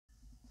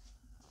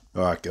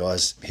Alright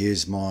guys,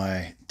 here's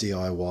my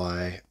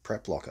DIY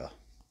prep locker.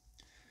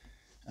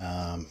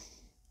 I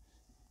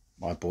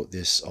bought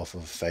this off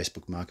of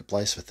Facebook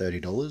Marketplace for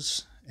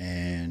 $30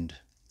 and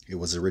it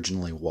was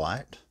originally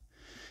white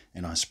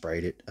and I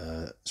spray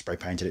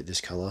painted it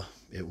this color.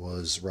 It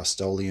was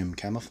Rustoleum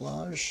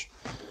Camouflage,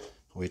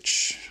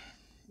 which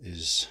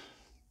is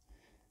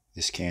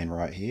this can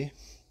right here.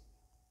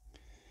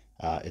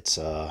 I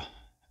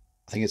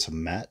think it's a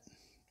matte,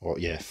 or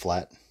yeah,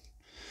 flat.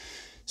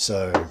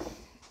 So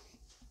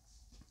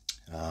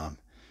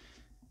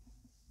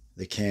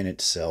the can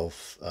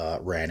itself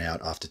ran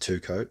out after 2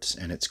 coats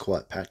and it's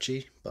quite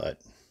patchy, but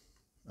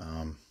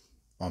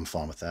I'm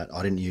fine with that.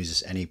 I didn't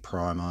use any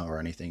primer or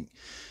anything.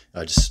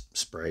 I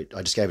just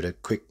gave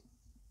it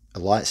a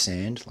light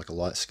sand, like a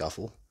light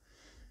scuffle,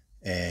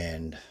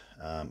 and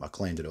I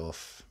cleaned it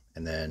off,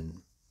 and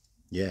then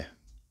yeah,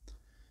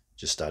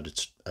 just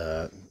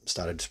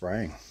started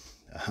spraying.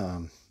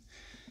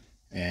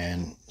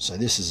 And so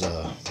this is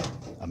a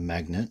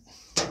magnet.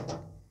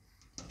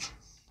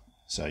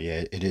 So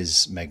yeah, it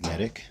is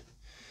magnetic.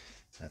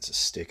 That's a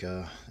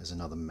sticker. There's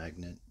another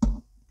magnet.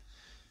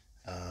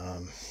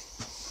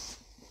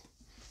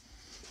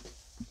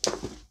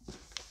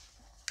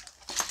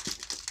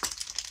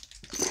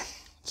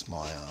 It's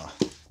my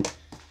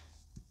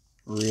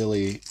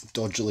really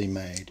dodgily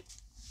made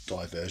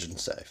diversion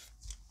safe.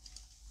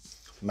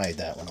 Made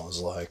that when I was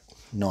like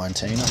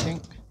 19, I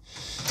think.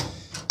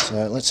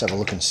 So let's have a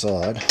look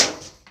inside.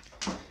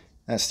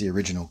 That's the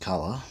original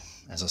color.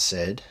 As I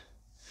said,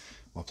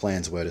 my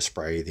plans were to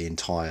spray the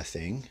entire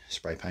thing,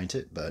 spray paint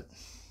it, but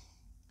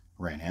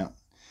ran out,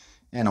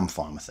 and I'm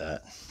fine with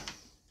that.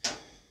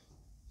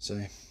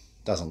 So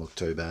doesn't look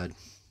too bad,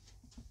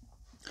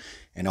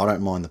 and I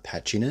don't mind the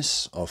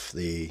patchiness of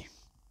the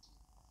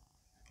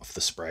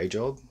spray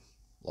job.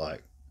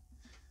 Like,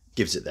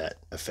 gives it that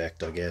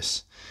effect, I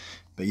guess.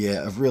 But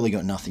yeah, I've really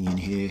got nothing in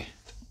here.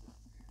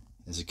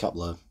 There's a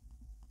couple of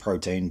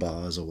protein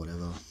bars or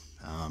whatever.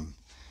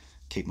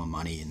 Keep my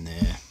money in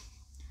there.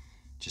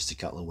 Just a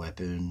couple of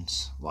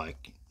weapons,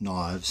 like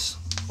knives,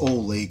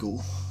 all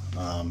legal.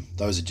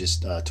 Those are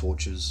just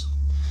torches.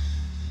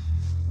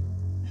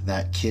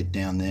 That kit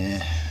down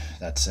there,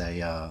 that's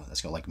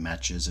got like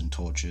matches and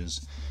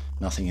torches.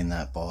 Nothing in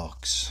that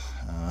box.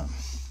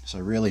 So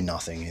really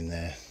nothing in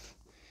there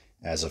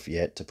as of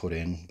yet to put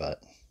in,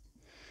 but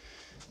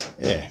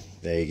yeah,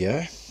 there you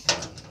go.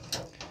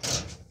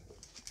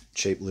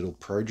 Cheap little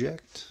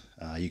project.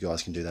 You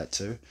guys can do that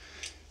too.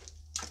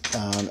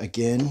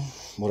 Again,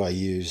 what I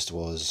used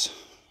was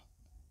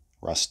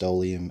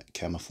Rustoleum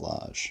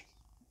Camouflage,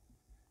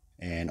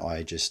 and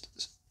I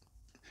just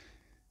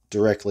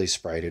directly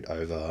sprayed it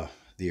over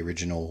the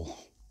original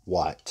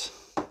white,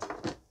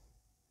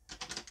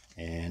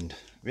 and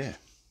yeah,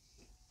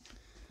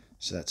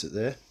 so that's it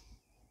there.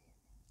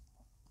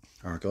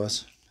 Alright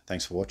guys,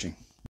 thanks for watching.